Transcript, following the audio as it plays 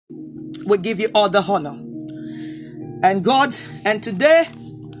We give you all the honor. And God, and today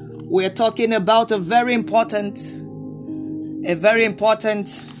we're talking about something very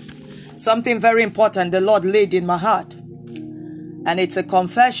important the Lord laid in my heart. And it's a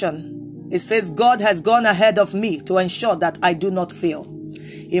confession. It says, God has gone ahead of me to ensure that I do not fail.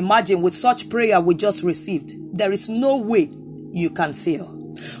 Imagine, with such prayer we just received, there is no way you can fail.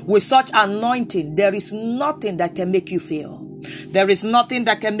 With such anointing, there is nothing that can make you fail. There is nothing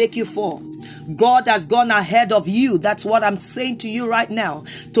that can make you fall. God has gone ahead of you. That's what I'm saying to you right now,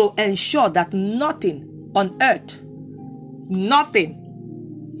 to ensure that nothing on earth, nothing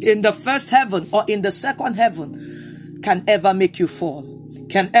in the first heaven or in the second heaven can ever make you fall,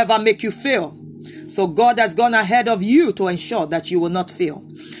 can ever make you fail. So God has gone ahead of you to ensure that you will not fail.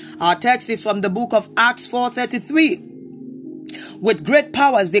 Our text is from the book of Acts 4:33. With great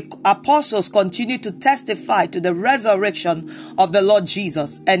powers, the apostles continued to testify to the resurrection of the Lord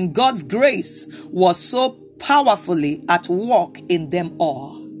Jesus, and God's grace was so powerfully at work in them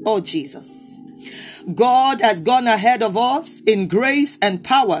all. Oh, Jesus. God has gone ahead of us in grace and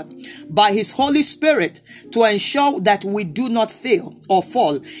power by His Holy Spirit to ensure that we do not fail or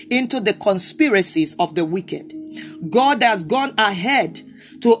fall into the conspiracies of the wicked. God has gone ahead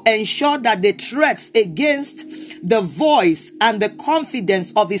to ensure that the threats against the voice and the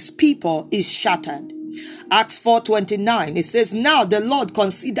confidence of His people is shattered. Acts 4:29, it says, Now Lord,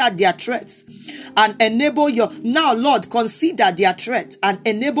 consider their threats and enable your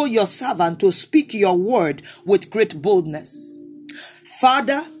servant to speak your word with great boldness.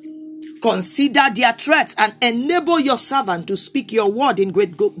 Father, consider their threats and enable your servant to speak your word in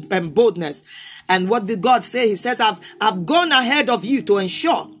great boldness. And what did God say? He says, I've gone ahead of you to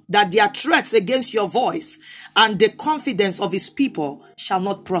ensure that their threats against your voice and the confidence of His people shall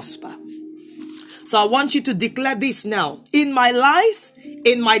not prosper. So I want you to declare this now. In my life,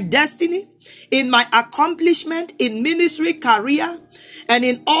 in my destiny, in my accomplishment, in ministry, career, and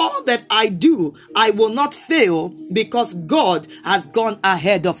in all that I do, I will not fail because God has gone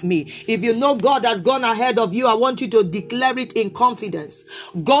ahead of me. If you know God has gone ahead of you, I want you to declare it in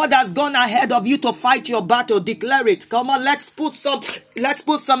confidence. God has gone ahead of you to fight your battle. Declare it. Come on, let's put some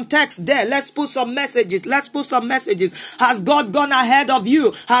text there. Let's put some messages. Has God gone ahead of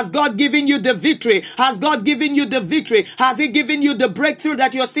you? Has God given you the victory? Has God given you the victory? Has He given you the breakthrough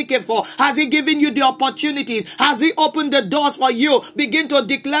that you're seeking for? Has He given you the opportunities? Has He opened the doors for you? Begin to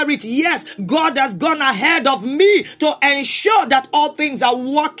declare it. Yes, God has gone ahead of me to ensure that all things are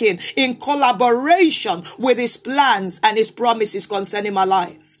working in collaboration with His plans and His promises concerning my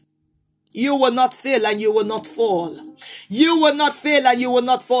life. You will not fail and you will not fall. You will not fail and you will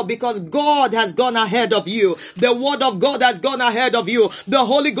not fall because God has gone ahead of you. The word of God has gone ahead of you. The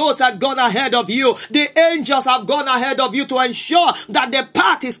Holy Ghost has gone ahead of you. The angels have gone ahead of you to ensure that the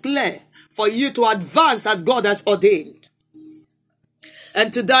path is clear for you to advance as God has ordained.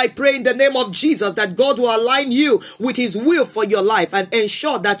 And today I pray in the name of Jesus that God will align you with His will for your life and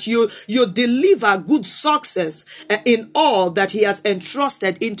ensure that you deliver good success in all that He has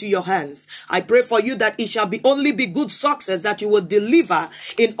entrusted into your hands. I pray for you that it shall only be good success that you will deliver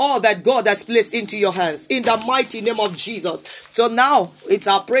in all that God has placed into your hands. In the mighty name of Jesus. So now it's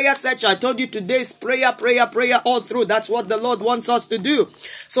our prayer section. I told you today's prayer all through. That's what the Lord wants us to do.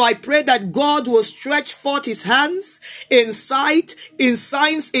 So I pray that God will stretch forth His hands in sight, in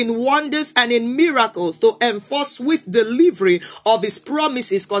signs, in wonders, and in miracles to enforce swift delivery of His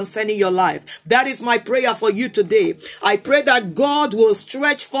promises concerning your life. That is my prayer for you today. I pray that God will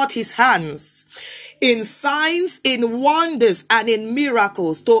stretch forth His hands in signs, in wonders, and in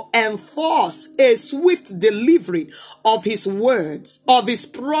miracles to enforce a swift delivery of His words, of His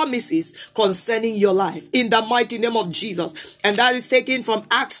promises concerning your life. In the mighty name of Jesus. And that is taken from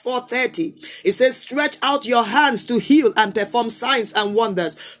Acts 4:30. It says, stretch out your hands to heal and perform signs and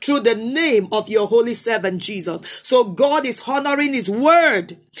wonders through the name of your holy servant Jesus. So God is honoring His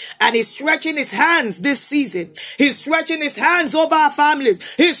word. And He's stretching His hands this season. He's stretching His hands over our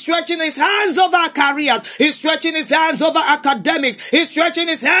families. He's stretching His hands over our careers. He's stretching His hands over academics. He's stretching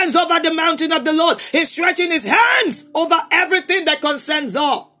His hands over the mountain of the Lord. He's stretching His hands over everything that concerns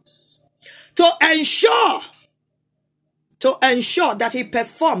us to ensure that He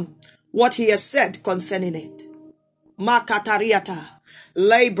perform what He has said concerning it. Makatariata.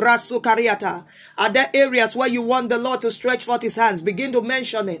 Are there areas where you want the Lord to stretch forth His hands? Begin to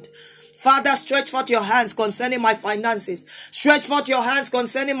mention it. Father, stretch forth your hands concerning my finances. Stretch forth your hands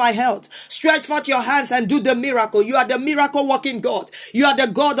concerning my health. Stretch forth your hands and do the miracle. You are the miracle working God. You are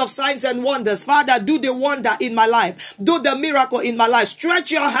the God of signs and wonders. Father, do the wonder in my life. Do the miracle in my life.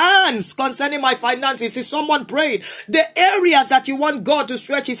 Stretch your hands concerning my finances. If someone prayed, the areas that you want God to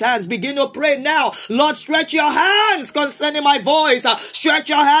stretch his hands, begin to pray now. Lord, stretch your hands concerning my voice. Stretch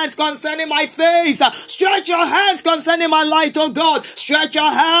your hands concerning my face. Stretch your hands concerning my light, oh God. Stretch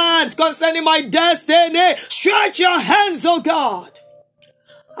your hands concerning my destiny. Stretch your hands, oh God.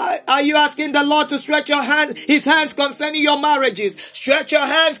 Are you asking the Lord to stretch your hands, his hands concerning your marriages? Stretch your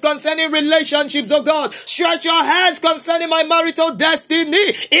hands concerning relationships, oh God. Stretch your hands concerning my marital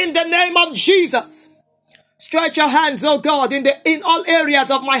destiny in the name of Jesus. Stretch your hands, oh God, in all areas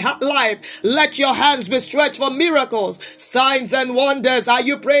of my life. Let your hands be stretched for miracles, signs and wonders. Are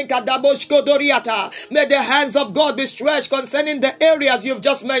you praying? May the hands of God be stretched concerning the areas you've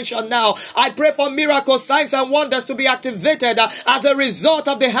just mentioned now. I pray for miracles, signs and wonders to be activated as a result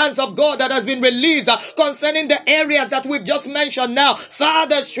of the hands of God that has been released concerning the areas that we've just mentioned now.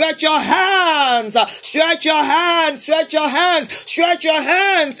 Father, stretch your hands, stretch your hands, stretch your hands, stretch your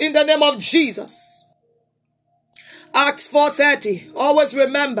hands in the name of Jesus. Acts 4:30. Always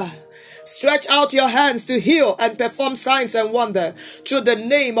remember, stretch out your hands to heal and perform signs and wonder through the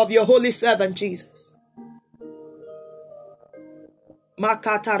name of your holy servant Jesus.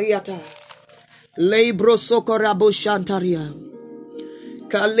 Makatariata. Lebro sokorabo shantaria.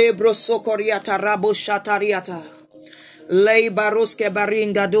 Kalebro sokoriata rabo shatariata. Lei baruske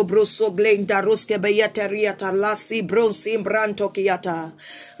baringa dobroso glenda ruske beyeteriata lasi bronsim branto kiata.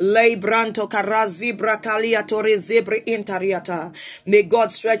 Lei branto karazi brakaliatore zebri intariata. May God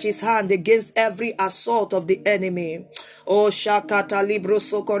stretch his hand against every assault of the enemy. Oh, Shakata Libro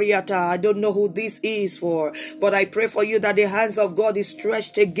Sokoriata. I don't know who this is for, but I pray for you that the hands of God is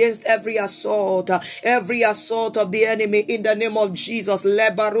stretched against every assault of the enemy in the name of Jesus.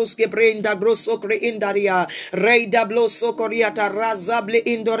 Lebaruske Brenda Grosokre Indaria. Reida Blosokoriata Razable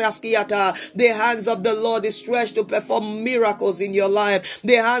Indoraskiata. The hands of the Lord is stretched to perform miracles in your life.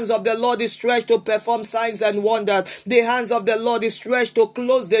 The hands of the Lord is stretched to perform signs and wonders. The hands of the Lord is stretched to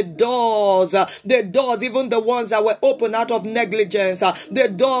close the doors, even the ones that were open out of negligence, the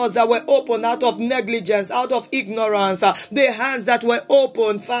doors that were open out of negligence, out of ignorance, the hands that were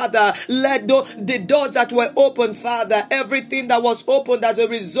open, Father, let the doors that were open, Father, everything that was opened as a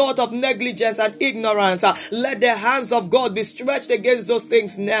result of negligence and ignorance, let the hands of God be stretched against those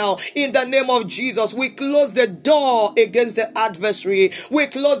things now. In the name of Jesus, we close the door against the adversary. We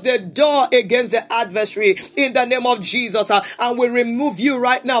close the door against the adversary in the name of Jesus, and we remove you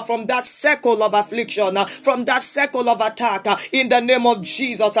right now from that circle of affliction, from that circle of attack in the name of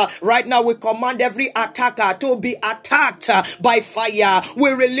Jesus. Right now we command every attacker to be attacked by fire.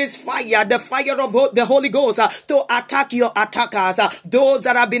 We release fire, the fire of the Holy Ghost, to attack your attackers, those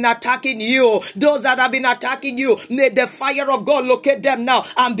that have been attacking you, may the fire of God locate them now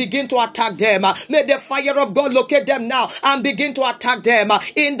and begin to attack them. May the fire of God locate them now and begin to attack them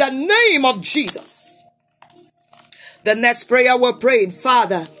in the name of Jesus. The next prayer we're praying,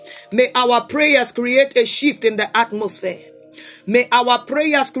 Father, may our prayers create a shift in the atmosphere. May our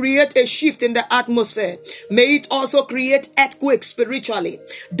prayers create a shift in the atmosphere. May it also create earthquakes spiritually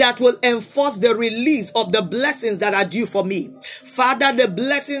that will enforce the release of the blessings that are due for me. Father, the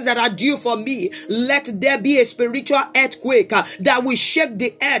blessings that are due for me, let there be a spiritual earthquake that will shake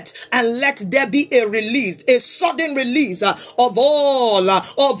the earth, and let there be a release, a sudden release of all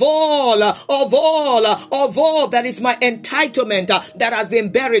that is my entitlement that has been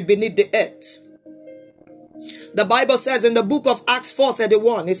buried beneath the earth. The Bible says in the book of Acts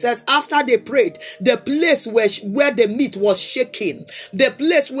 4:31, it says, after they prayed, the place where the meat was shaking,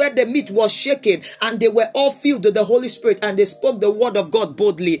 and they were all filled with the Holy Spirit, and they spoke the word of God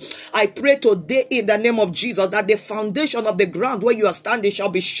boldly. I pray today in the name of Jesus that the foundation of the ground where you are standing shall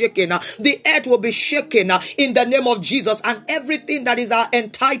be shaken. The earth will be shaken in the name of Jesus, and everything that is our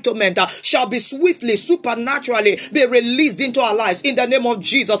entitlement shall be swiftly, supernaturally be released into our lives in the name of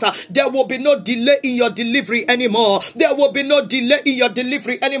Jesus. There will be no delay in your delivery anymore. There will be no delay in your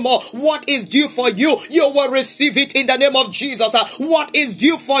delivery anymore. What is due for you, you will receive it in the name of Jesus. What is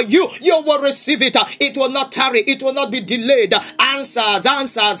due for you, you will receive it. It will not tarry. It will not be delayed. Answers.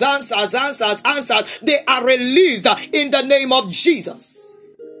 They are released in the name of Jesus.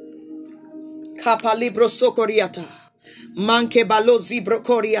 Kapalibro sokoriata. Manke balozi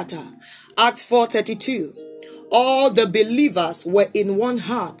brokoriata. Acts 4:32. All the believers were in one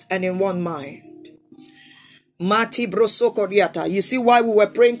heart and in one mind. Mati brosokoriata. You see why we were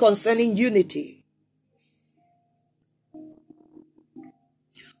praying concerning unity.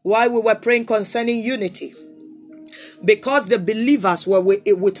 While we were praying concerning unity, because the believers were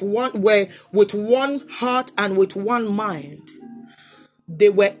with one heart and with one mind, they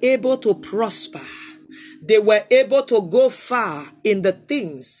were able to prosper. They were able to go far in the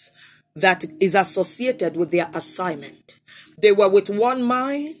things that is associated with their assignment. They were with one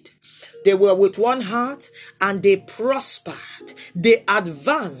mind, they were with one heart, and they prospered. They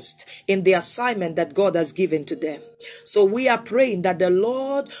advanced in the assignment that God has given to them. So we are praying that the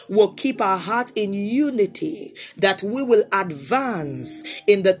Lord will keep our heart in unity, that we will advance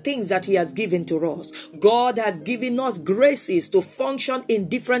in the things that He has given to us. God has given us graces to function in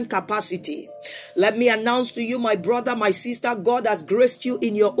different capacity. Let me announce to you, my brother, my sister, God has graced you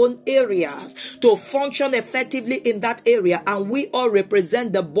in your own areas to function effectively in that area, and we all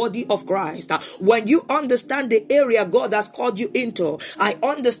represent the body of Christ. When you understand the area God has called you into, I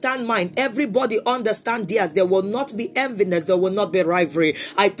understand mine, everybody understand theirs. There will not be enviness, there will not be rivalry.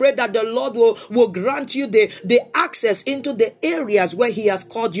 I pray that the Lord will grant you the access into the areas where He has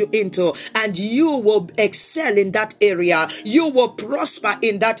called you into, and you will excel in that area. You will prosper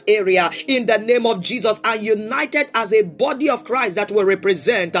in that area in the name of Jesus. And united as a body of Christ that will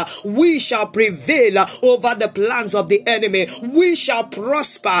represent, we shall prevail over the plans of the enemy. We shall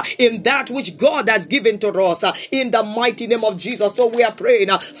prosper in that which God has given to us in the mighty name of Jesus. So we are praying,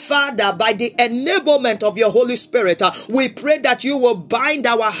 Father, by the enablement of your Holy Spirit, we pray that you will bind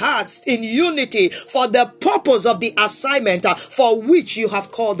our hearts in unity for the purpose of the assignment for which you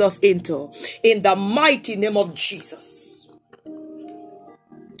have called us into, in the mighty name of Jesus.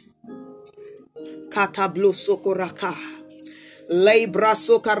 Katablo sokoraka, lebra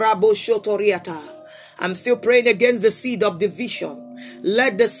sokarabo shotoriata. I'm still praying against the seed of division.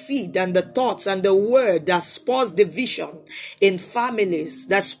 Let the seed and the thoughts and the word that spurs division in families,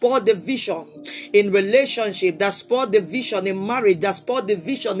 that spur division in relationship, that spur division in marriage, that spur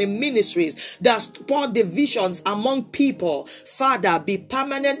division in ministries, that spur divisions among people, Father, be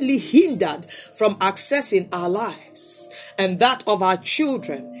permanently hindered from accessing our lives and that of our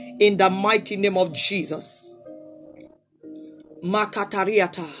children in the mighty name of Jesus.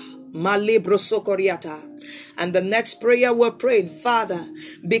 Makatariata, malibro sokoriata. And the next prayer we're praying, Father,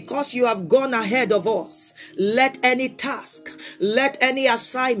 because you have gone ahead of us, let any task, let any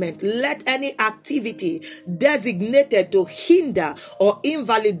assignment, let any activity designated to hinder or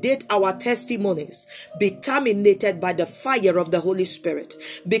invalidate our testimonies be terminated by the fire of the Holy Spirit.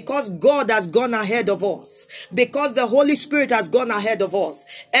 Because God has gone ahead of us, because the Holy Spirit has gone ahead of us,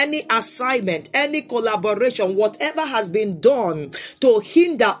 any assignment, any collaboration, whatever has been done to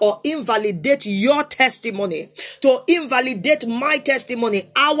hinder or invalidate your testimony, to invalidate my testimony,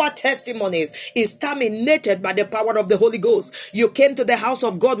 our testimonies, is terminated by the power of the Holy Ghost. You came to the house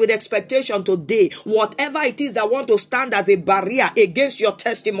of God with expectation today. Whatever it is that want to stand as a barrier against your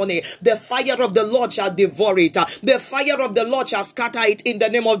testimony, the fire of the Lord shall devour it. The fire of the Lord shall scatter it in the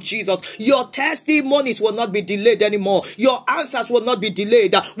name of Jesus. Your testimonies will not be delayed anymore. Your answers will not be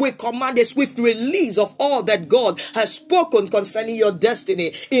delayed. We command a swift release of all that God has spoken concerning your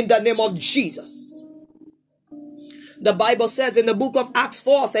destiny in the name of Jesus. The Bible says in the book of Acts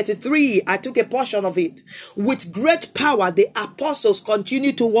 4:33, I took a portion of it. With great power, the apostles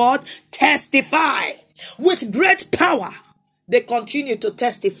continue to what? Testify. With great power, they continue to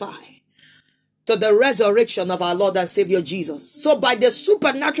testify to the resurrection of our Lord and Savior Jesus. So by the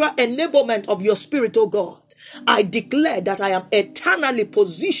supernatural enablement of your Spirit, O God, I declare that I am eternally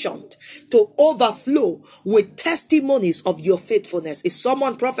positioned to overflow with testimonies of your faithfulness. Is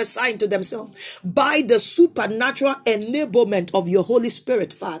someone prophesying to themselves? By the supernatural enablement of your Holy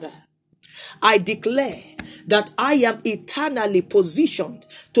Spirit, Father, I declare that I am eternally positioned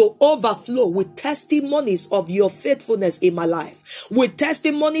to overflow with testimonies of your faithfulness in my life, with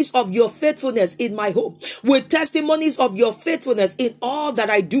testimonies of your faithfulness in my home, with testimonies of your faithfulness in all that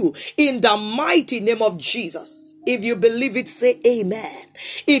I do, in the mighty name of Jesus. If you believe it, say amen.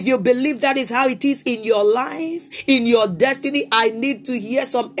 If you believe that is how it is in your life, in your destiny, I need to hear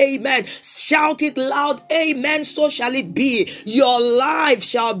some amen. Shout it loud, amen, so shall it be. Your life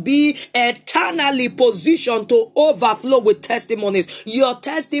shall be eternally positioned to overflow with testimonies. Your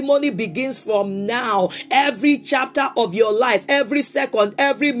testimony begins from now. Every chapter of your life, every second,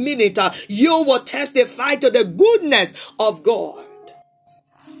 every minute, you will testify to the goodness of God.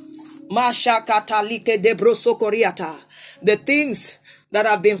 The things that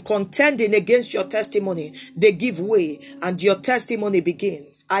have been contending against your testimony, they give way and your testimony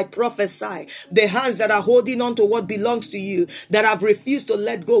begins. I prophesy, the hands that are holding on to what belongs to you, that have refused to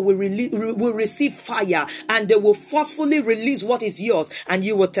let go, will receive fire, and they will forcefully release what is yours, and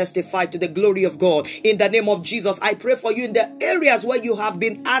you will testify to the glory of God. In the name of Jesus, I pray for you in the areas where you have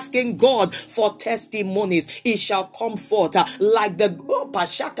been asking God for testimonies. It shall come forth like the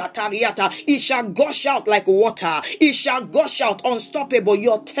it shall gush out like water. It shall gush out unstoppable.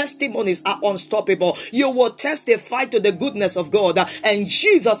 Your testimonies are unstoppable. You will testify to the goodness of God, and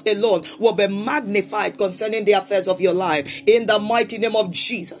Jesus alone will be magnified concerning the affairs of your life. In the mighty name of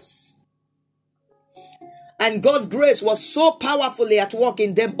Jesus. And God's grace was so powerfully at work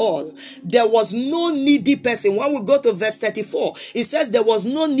in them all. There was no needy person. When we go to verse 34, it says there was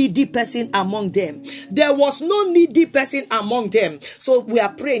no needy person among them. There was no needy person among them. So we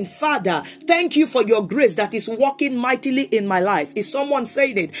are praying, Father, thank you for your grace that is working mightily in my life. Is someone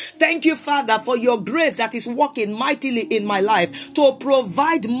saying it? Thank you, Father, for your grace that is working mightily in my life to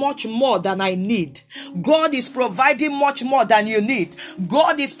provide much more than I need. God is providing much more than you need.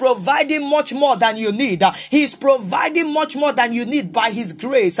 God is providing much more than you need. He is providing much more than you need by his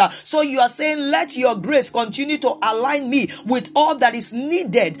grace. So you are saying, let your grace continue to align me with all that is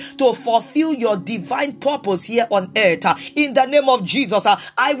needed to fulfill your divine purpose here on earth. In the name of Jesus,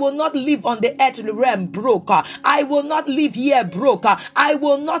 I will not live on the earthly realm broke. I will not live here broke. I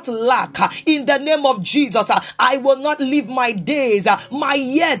will not lack. In the name of Jesus, I will not live my days, my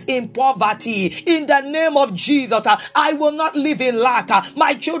years in poverty. In the name of Jesus, I will not live in lack.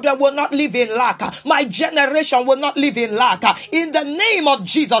 My children will not live in lack. My generation will not live in lack. In the name of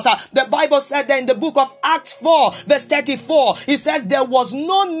Jesus, the Bible said that in the book of Acts 4 verse 34, it says there was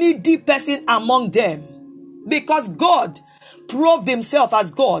no needy person among them, because God proved himself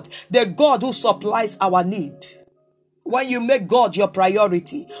as God, the God who supplies our need. When you make God your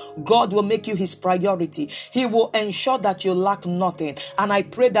priority, God will make you his priority. He will ensure that you lack nothing. And I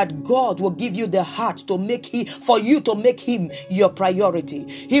pray that God will give you the heart to for you to make him your priority.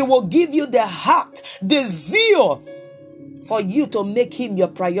 He will give you the heart, the zeal for you to make him your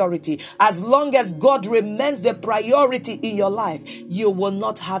priority. As long as God remains the priority in your life, you will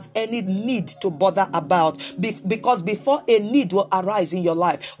not have any need to bother about, because before a need will arise in your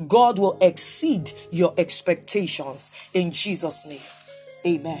life, God will exceed your expectations. In Jesus' name,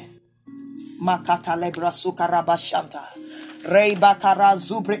 amen. Makata lebra sukarabashanta. Rei bakara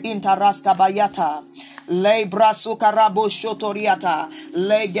zubre intaraska bayata. Lebra sukarabo shotoriata.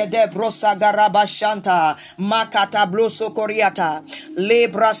 Legede brosa garabashanta. Makata bloso koriata.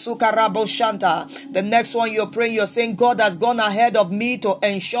 Lebra sukarabo shanta. The next one you're praying, you're saying, God has gone ahead of me to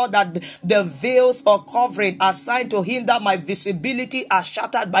ensure that the veils or covering assigned to hinder my visibility are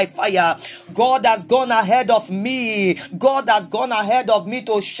shattered by fire. God has gone ahead of me. God has gone ahead of me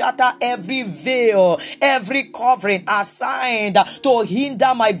to shatter every veil, every covering assigned to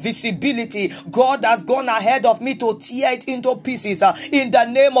hinder my visibility. God has gone ahead of me to tear it into pieces in the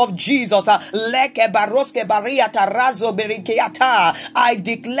name of Jesus. I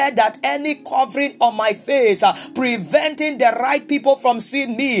declare that any covering on my face preventing the right people from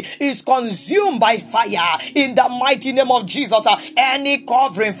seeing me is consumed by fire in the mighty name of Jesus. Any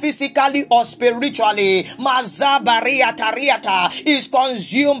covering physically or spiritually is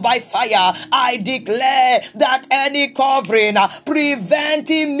consumed by fire. I declare that any covering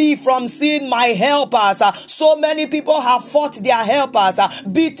preventing me from seeing my helpers. So many people have fought their helpers,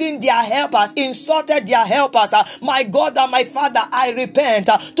 beaten their helpers, insulted their helpers. My God and my Father, I repent.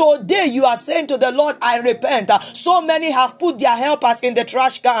 Today you are saying to the Lord, I repent. So many have put their helpers in the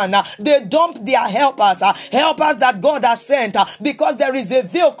trash can. They dumped their helpers, helpers that God has sent, because there is a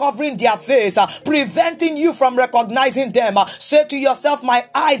veil covering their face, preventing you from recognizing them. Say to yourself, my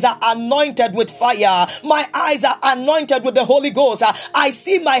eyes are anointed with fire. My eyes are anointed with the Holy Ghost. I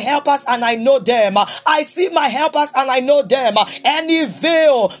see my helpers and I know them. I see my helpers and I know them. Any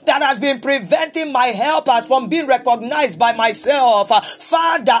veil that has been preventing my helpers from being recognized by myself,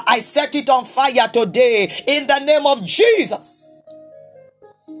 Father, I set it on fire today in the name of Jesus.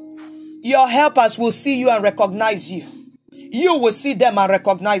 Your helpers will see you and recognize you. You will see them and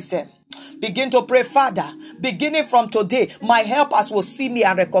recognize them. Begin to pray, Father, beginning from today, my helpers will see me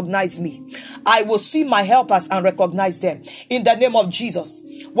and recognize me. I will see my helpers and recognize them in the name of Jesus.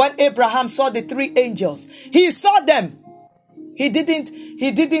 When Abraham saw the three angels, he saw them. He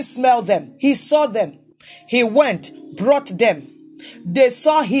didn't smell them. He saw them. He went, brought them. They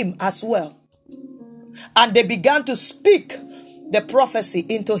saw him as well. And they began to speak the prophecy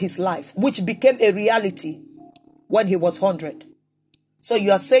into his life, which became a reality when he was 100. So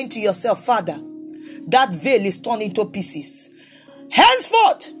you are saying to yourself, Father, that veil is torn into pieces.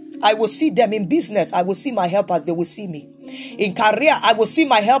 Henceforth, I will see them in business. I will see my helpers. They will see me. In career, I will see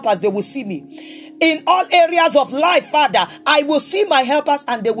my helpers. They will see me. In all areas of life, Father, I will see my helpers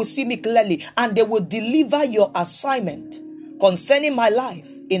and they will see me clearly. And they will deliver your assignment concerning my life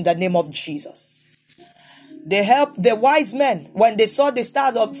in the name of Jesus. They helped the wise men when they saw the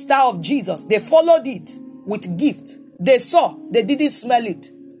star of Jesus. They followed it with gift. They saw. They didn't smell it.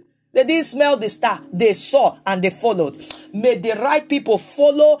 They didn't smell the star. They saw and they followed. May the right people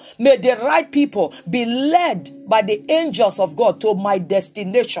follow. May the right people be led by the angels of God to my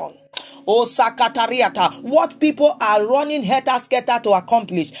destination. Oh, Sakatariata, what people are running helter-skelter to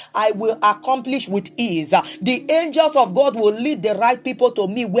accomplish, I will accomplish with ease. The angels of God will lead the right people to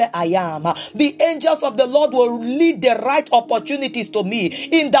me where I am. The angels of the Lord will lead the right opportunities to me.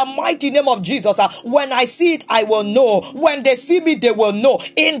 In the mighty name of Jesus, when I see it, I will know. When they see me, they will know.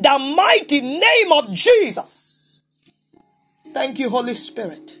 In the mighty name of Jesus. Thank you, Holy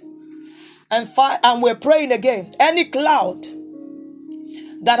Spirit. And we're praying again. Any cloud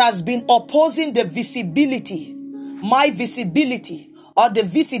that has been opposing the visibility, my visibility, or the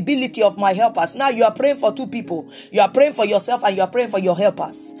visibility of my helpers. Now you are praying for two people. You are praying for yourself and you are praying for your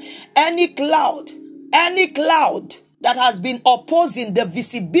helpers. Any cloud that has been opposing the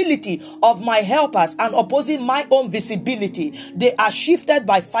visibility of my helpers and opposing my own visibility, they are shifted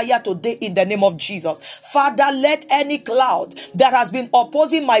by fire today in the name of Jesus. Father, let any cloud that has been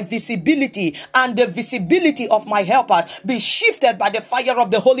opposing my visibility and the visibility of my helpers be shifted by the fire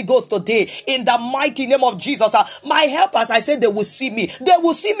of the Holy Ghost today in the mighty name of Jesus. My helpers, I said they will see me. They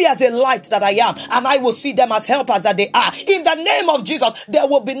will see me as a light that I am, and I will see them as helpers that they are. In the name of Jesus, there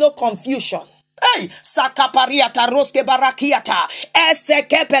will be no confusion. Hey, sakapariata roske barakiata,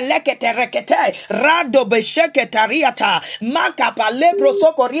 esekepelekete rekete, rado besheketariata, makapa lepro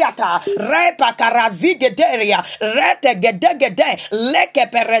sokoriata, repa karazigederia, rete gedegede, leke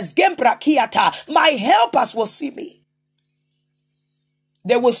perezgemprakiata. My helpers will see me.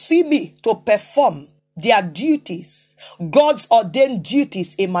 They will see me to perform their duties, God's ordained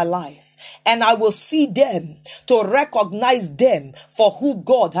duties in my life. And I will see them to recognize them for who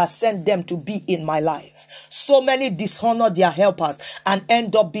God has sent them to be in my life. So many dishonor their helpers and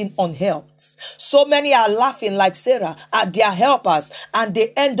end up being unhelped. So many are laughing like Sarah at their helpers and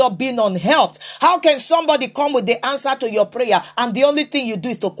they end up being unhelped. How can somebody come with the answer to your prayer and the only thing you do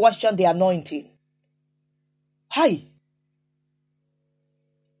is to question the anointing? Hi.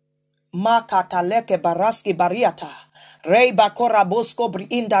 Makataleke baraski bariata. Rei bakora bosko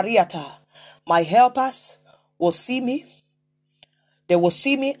briindariata. My helpers will see me. They will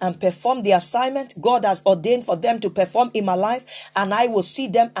see me and perform the assignment God has ordained for them to perform in my life. And I will see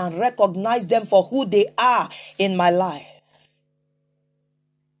them and recognize them for who they are in my life.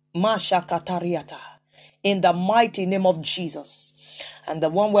 Mashakatariata. In the mighty name of Jesus. And the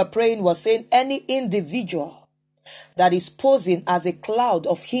one we're praying was saying any individual that is posing as a cloud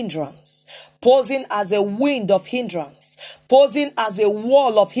of hindrance, posing as a wind of hindrance, posing as a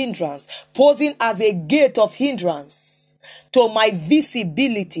wall of hindrance, posing as a gate of hindrance to my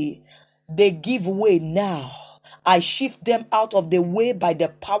visibility, they give way now. I shift them out of the way by the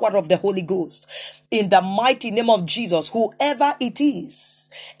power of the Holy Ghost. In the mighty name of Jesus, whoever it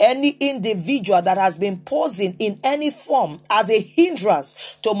is, any individual that has been posing in any form as a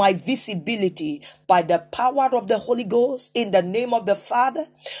hindrance to my visibility by the power of the Holy Ghost, in the name of the Father,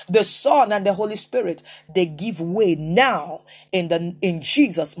 the Son, and the Holy Spirit, they give way now. In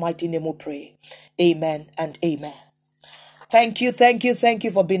Jesus' mighty name we pray. Amen and amen. Thank you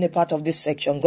for being a part of this section.